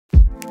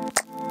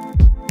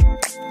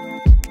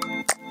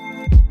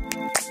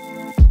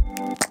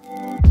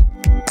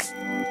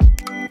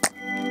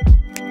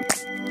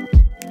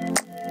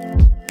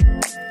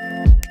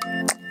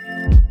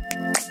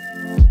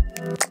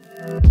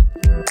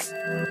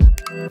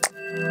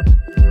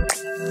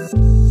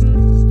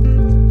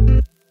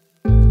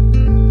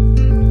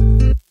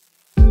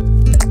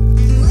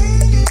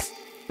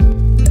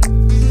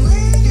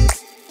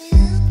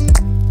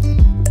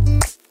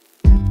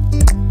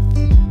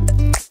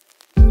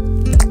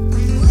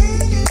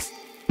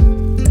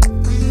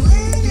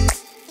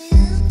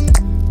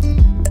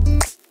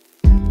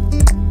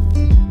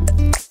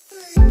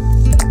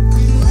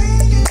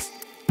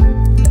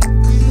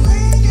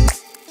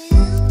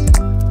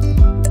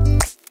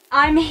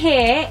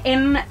here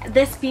in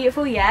this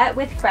beautiful yurt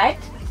with Fred.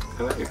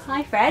 Hello.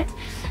 Hi Fred.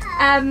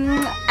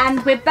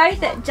 And we're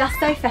both at Just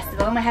So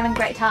Festival and we're having a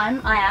great time.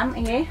 I am, are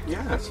you?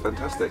 Yeah, it's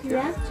fantastic.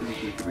 Yeah, it's a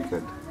really good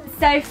weekend.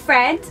 So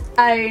Fred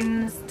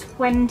owns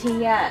 20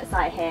 yurts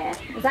out here,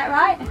 is that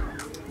right?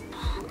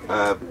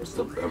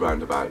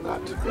 Around about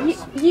that,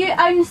 yes. You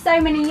own so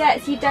many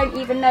yurts you don't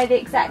even know the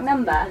exact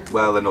number?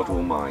 Well, they're not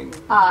all mine.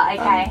 Ah,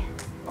 okay.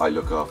 I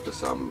look after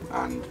some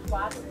and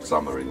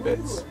some are in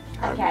bits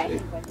and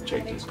it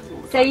changes all the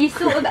time. So you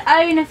sort of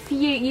own a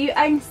few, you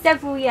own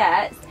several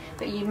yurts,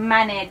 but you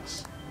manage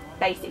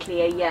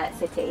basically a yurt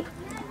city.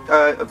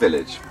 A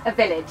village. A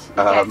village.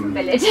 Okay,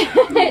 village.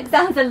 It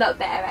sounds a lot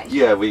better actually.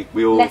 Yeah, we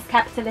all... Less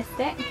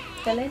capitalistic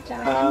village,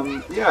 I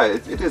reckon. Yeah,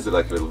 it is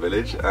like a little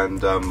village,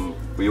 and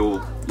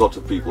lots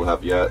of people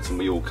have yurts and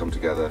we all come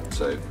together,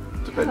 so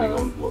depending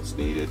on what's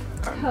needed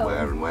and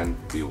where and when,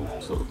 we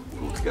all sort of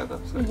pull together.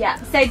 So.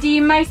 Yeah, so do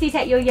you mostly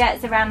take your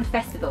yurts around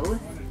festivals?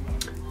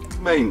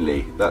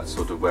 Mainly, that's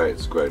sort of where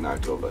it's grown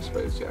out of, I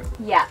suppose, yeah.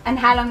 Yeah, and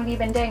how long have you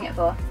been doing it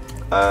for?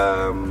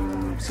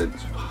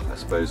 Since, I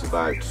suppose,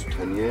 about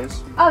 10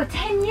 years. Oh,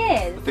 10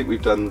 years? I think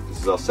we've done,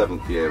 this is our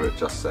 7th year at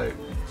Just So.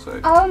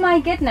 Oh my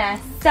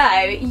goodness,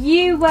 so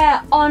you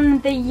were on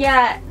the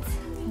yurt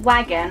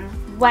wagon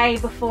way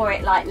before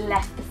it like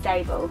left the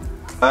stable?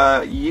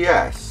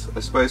 Yes, I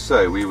suppose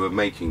so. We were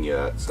making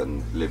yurts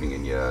and living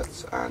in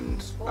yurts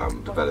and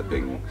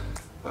developing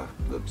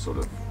the sort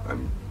of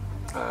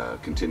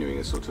continuing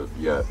a sort of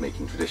yurt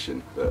making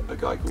tradition that a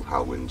guy called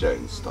Halwyn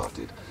Jones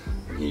started,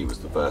 and he was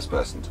the first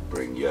person to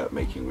bring yurt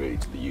making really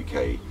to the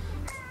UK,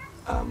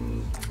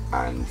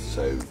 and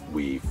so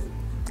we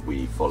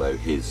follow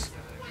his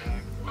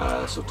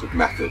sort of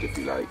method, if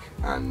you like,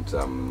 and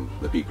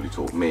the people who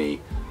taught me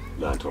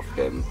learnt off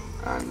him,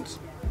 and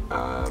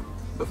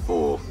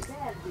before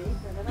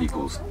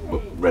people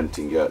were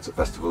renting yurts at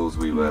festivals,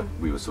 we were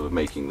sort of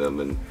making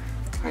them and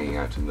hanging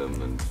out in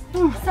them. And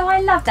so I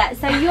love that.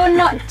 So you're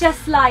not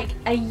just like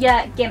a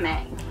yurt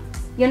gimmick.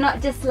 You're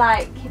not just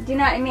like, do you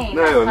know what I mean?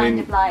 No, I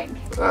mean, like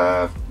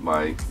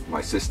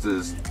my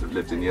sisters have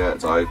lived in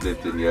yurts. I've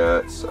lived in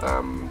yurts.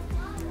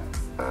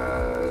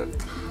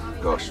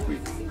 Gosh,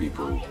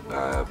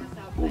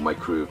 all my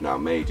crew have now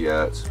made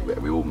yurts.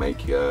 We all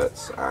make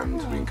yurts,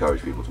 and we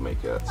encourage people to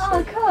make yurts.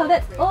 Oh, so, cool!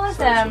 That's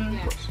awesome.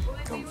 So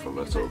come from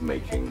a sort of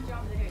making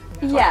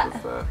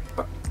type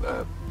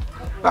of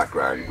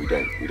background. We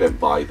don't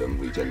buy them.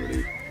 We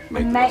generally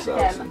make them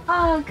ourselves. Them.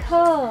 Oh,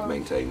 cool.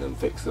 Maintain them,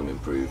 fix them,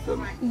 improve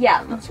them.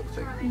 Yeah. And that sort of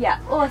thing. Yeah,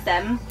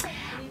 awesome.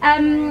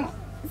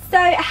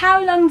 So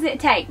how long does it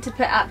take to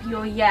put up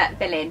your yurt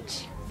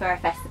village for a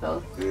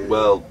festival?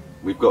 Well,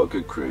 we've got a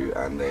good crew,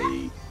 and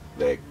they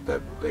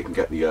can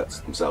get the yurts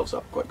themselves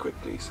up quite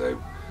quickly.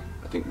 So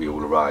I think we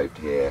all arrived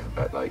here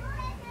at like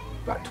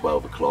about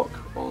 12 o'clock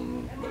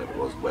on whenever it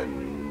was,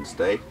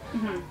 Wednesday,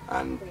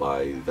 and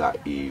by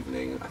that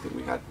evening I think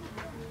we had,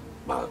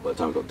 by the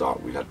time it got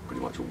dark, we had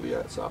pretty much all the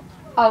yurts up.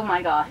 Oh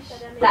my gosh,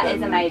 that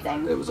is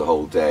amazing. It was a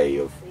whole day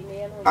of,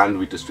 and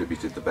we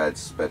distributed the bed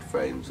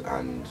frames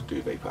and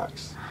duvet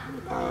packs,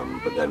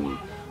 but then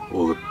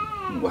all the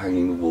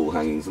wall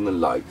hangings and the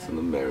lights and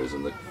the mirrors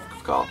and the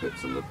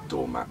carpets and the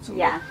doormats and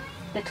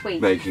the tweets.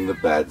 Making the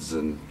beds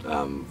and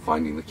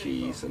finding the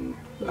keys and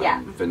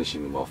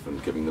finishing them off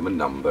and giving them a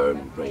number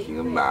and making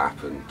a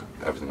map and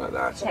everything like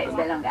that. Takes a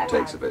bit longer.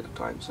 Takes a bit of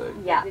time, so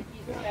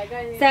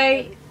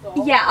So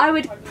yeah, I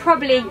would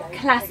probably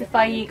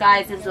classify you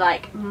guys as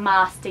like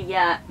master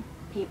yurt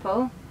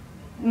people,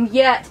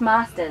 yurt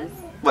masters.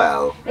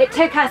 Well, it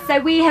took us, so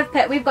we've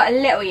got a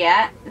little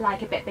yurt,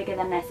 like a bit bigger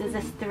than this. Is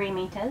this 3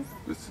 meters?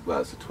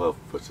 Well, it's a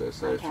 12-footer,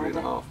 so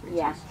 3.5 meters.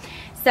 Yeah.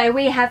 So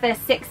we have a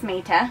 6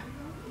 meter,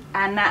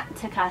 and that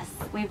took us,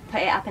 we've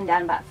put it up and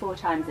down about 4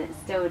 times. It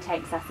still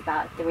takes us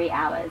about 3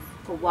 hours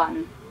for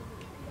one.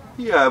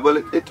 Yeah, well,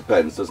 it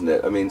depends, doesn't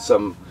it? I mean,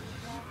 some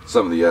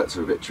of the yurts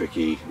are a bit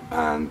tricky,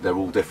 and they're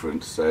all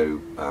different, so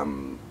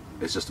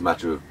it's just a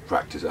matter of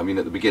practice. I mean,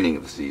 at the beginning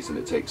of the season,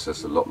 it takes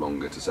us a lot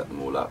longer to set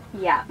them all up.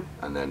 Yeah.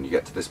 And then you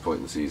get to this point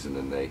in the season,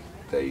 and they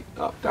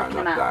up, down,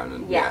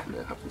 and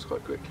it happens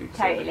quite quickly.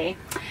 Totally.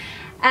 So.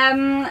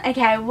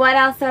 Okay, what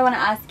else do I want to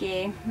ask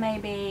you?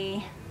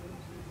 Maybe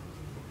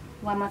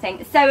one more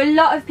thing. So a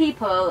lot of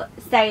people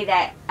say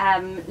that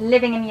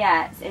living in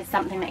yurts is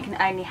something that can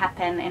only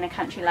happen in a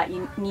country like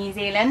New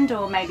Zealand,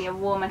 or maybe a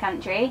warmer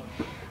country.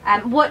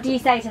 What do you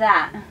say to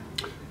that?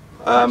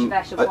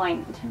 Controversial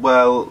point.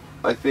 Well,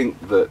 I think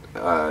that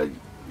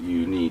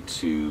you need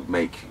to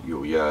make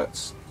your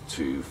yurts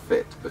to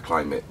fit the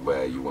climate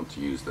where you want to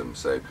use them.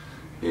 So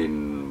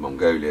in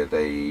Mongolia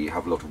they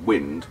have a lot of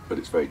wind, but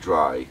it's very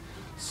dry,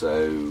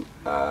 so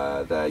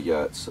their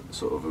yurts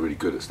sort of are really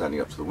good at standing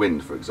up to the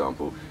wind. For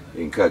example,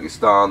 in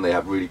Kyrgyzstan they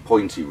have really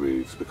pointy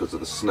roofs because of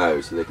the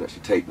snow, so they can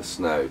actually take the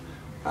snow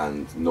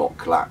and not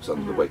collapse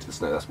under the weight of the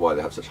snow. That's why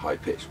they have such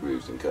high-pitched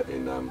roofs in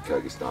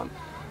Kyrgyzstan.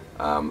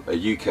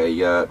 A UK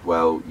yurt,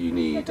 well, you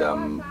need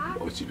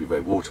obviously to be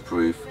very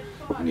waterproof,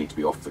 you need to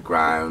be off the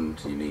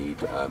ground, you need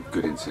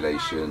good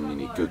insulation, you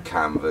need good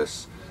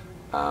canvas,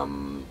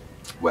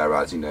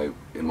 Whereas, you know,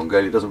 in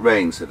Mongolia it doesn't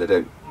rain, so they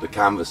don't. The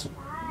canvas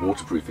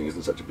waterproofing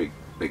isn't such a big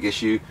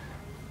issue.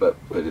 But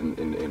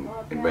in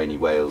rainy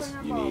Wales,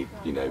 you need,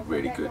 you know,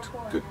 really good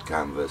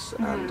canvas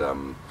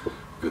and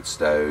good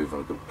stove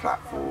and a good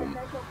platform.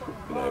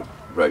 You know,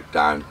 rope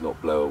down,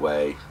 not blow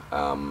away.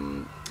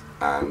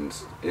 And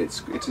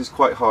it is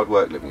quite hard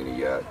work living in a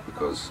yurt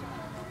because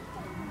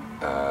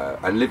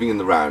and living in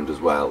the round as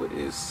well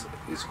is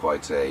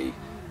quite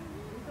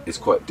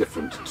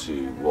different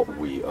to what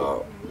we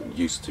are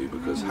used to,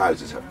 because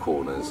houses have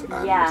corners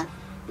and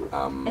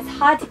it's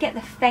hard to get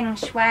the feng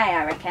shui,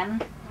 I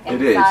reckon,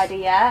 It inside a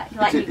yurt.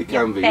 Like it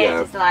can be,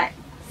 yeah. Is like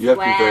you have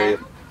to be very.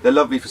 They're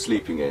lovely for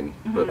sleeping in,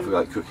 but for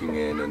like cooking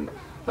in and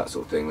that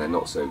sort of thing, they're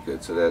not so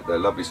good. So they're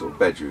lovely sort of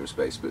bedroom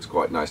space, but it's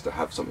quite nice to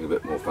have something a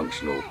bit more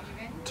functional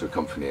to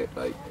accompany it,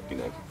 like, you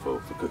know, for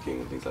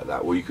cooking and things like that.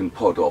 Or you can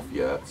pod off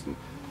yurts and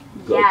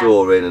put a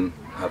door in and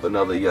have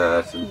another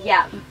yurt.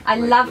 And I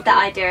love the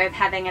idea of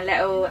having a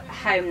little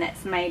home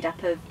that's made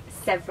up of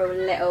several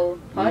little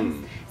pods.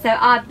 So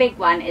our big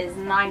one is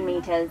 9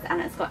 meters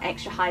and it's got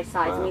extra high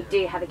sides, and we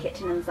do have a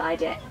kitchen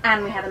inside it,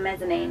 and we have a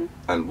mezzanine.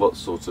 And what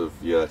sort of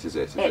yurt is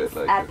it? Is it's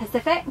it like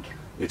Pacific.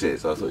 It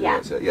is. I thought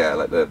like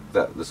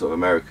the sort of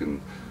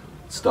American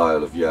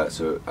style of yurts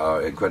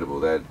are incredible.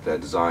 They're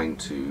designed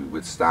to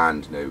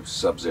withstand, you know,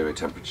 sub-zero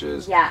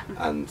temperatures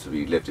and to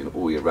be lived in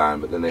all year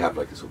round. But then they have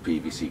like a sort of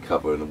PVC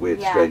cover and a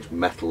weird, strange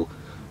metal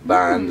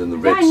band and the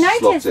ribs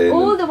slot in.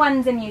 All the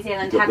ones in New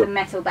Zealand have a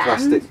metal band.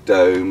 Plastic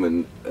dome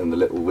and the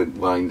little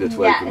winder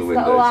to open the windows. Yeah, it's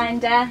got a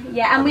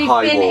winder. And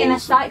we've been in a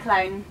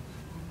cyclone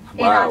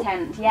in our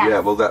tent. Yeah,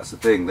 well, that's the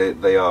thing.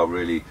 They are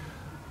really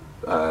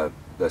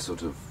their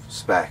sort of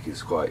spec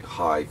is quite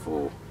high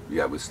for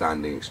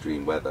withstanding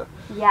extreme weather.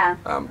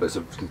 But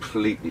it's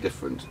completely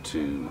different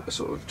to a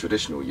sort of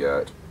traditional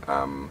yurt,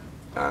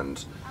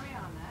 and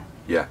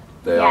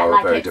they are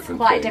like a very it's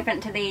different quite thing.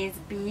 different to these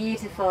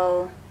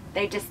beautiful.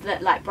 They just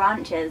look like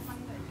branches.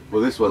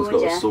 Well, this one's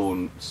got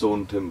a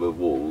sawn timber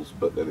walls,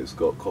 but then it's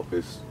got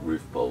coppice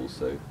roof poles.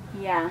 So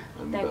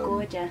they're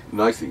gorgeous. The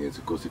nice thing is,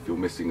 of course, if you're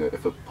missing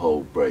if a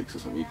pole breaks or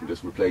something, you can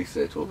just replace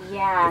it. Or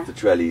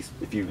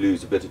if you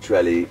lose a bit of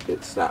trellis,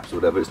 it snaps or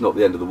whatever. It's not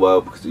the end of the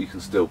world because you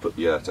can still put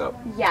the yurt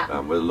up.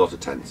 With a lot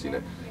of tents,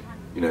 you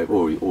know,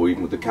 or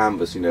even with the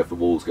canvas, you know, if the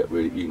walls get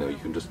really, you know, you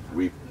can just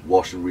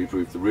wash and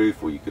re-roof the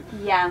roof, or you could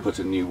put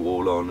a new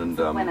wall on, and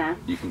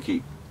you can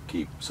keep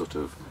sort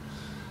of.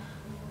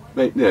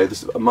 You know,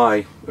 this is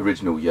my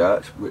original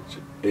yurt, which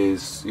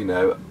is, you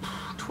know,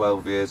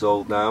 12 years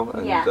old now,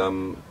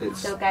 and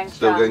it's still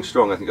going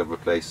strong. I think I've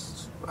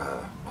replaced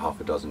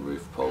half a dozen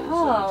roof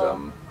poles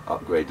and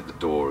upgraded the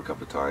door a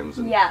couple of times,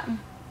 and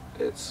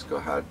it's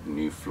had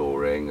new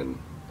flooring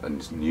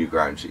and new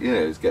ground sheet. You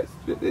know,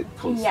 it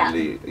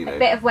constantly, you know, a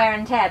bit of wear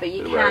and tear, but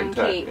you can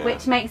keep,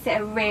 which makes it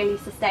a really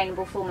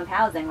sustainable form of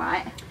housing,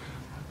 right?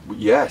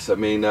 Yes, I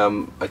mean,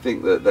 I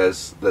think that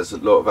there's a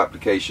lot of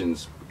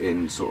applications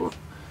in sort of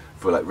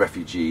for like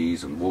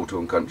refugees and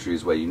war-torn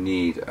countries where you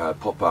need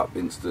pop-up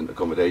instant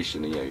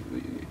accommodation. And, you know,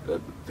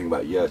 the thing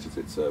about yurt is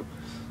it's a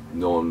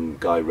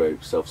non-guy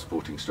rope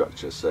self-supporting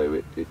structure,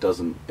 so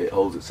it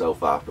holds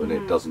itself up, and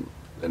it doesn't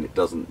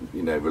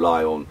you know,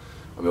 rely on.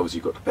 I mean, obviously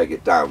you've got to peg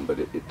it down, but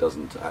it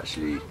doesn't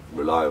actually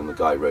rely on the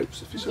guy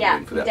ropes if you're sort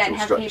of in for the actual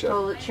structure. You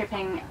don't have people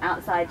tripping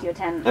outside your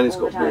tent. And it's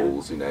got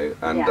walls, you know,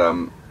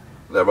 and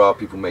there are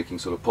people making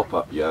sort of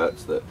pop-up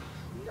yurts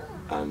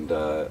and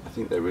I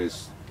think there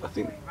is. I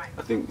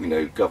think you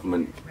know,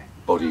 government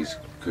bodies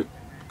could.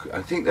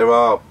 I think there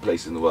are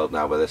places in the world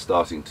now where they're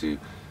starting to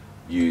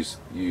use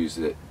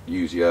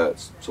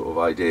yurts sort of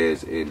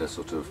ideas in a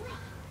sort of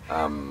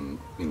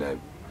you know,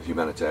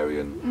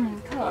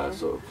 humanitarian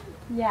sort of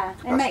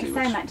it makes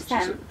so much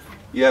sense.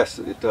 Yes,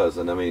 it does,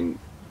 and I mean,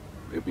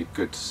 it'd be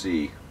good to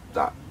see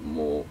that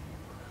more.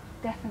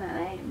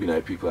 Definitely. You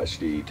know, people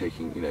actually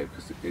taking, you know,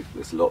 because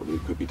there's a lot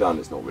that could be done.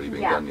 It's not really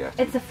being done yet.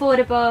 It's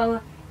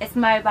affordable. It's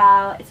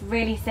mobile, it's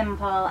really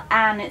simple,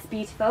 and it's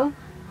beautiful.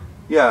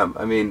 Yeah,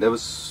 I mean, there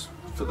was,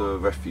 for the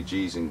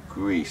refugees in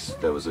Greece,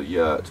 there was a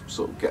yurt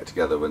sort of get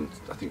together when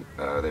I think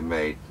they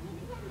made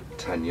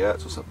 10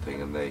 yurts or something,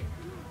 and they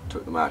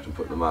took them out and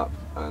put them up,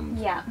 and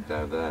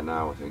they're there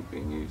now, I think,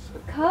 being used.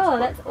 So cool,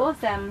 that's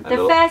awesome.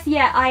 The first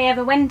yurt I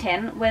ever went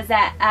in was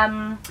at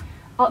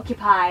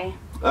Occupy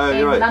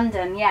in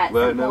London.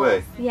 Well, no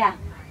way. Yeah.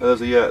 Oh, there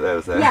was a yurt there,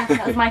 was there? Yeah,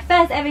 that was my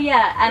first ever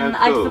yurt, and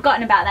I'd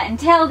forgotten about that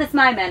until this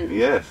moment.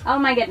 Yes. Oh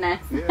my goodness.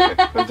 Yeah,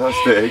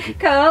 fantastic.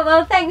 Cool,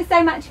 well thanks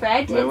so much,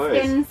 Fred. No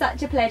it's been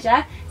such a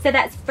pleasure. So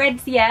that's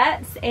Fred's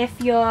Yurts. If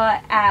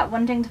you're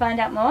wanting to find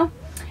out more,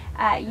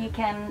 you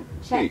can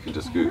check. Yeah, you can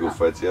just Google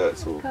Fred's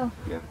Yurts or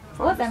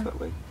find us that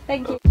way.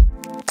 Thank you.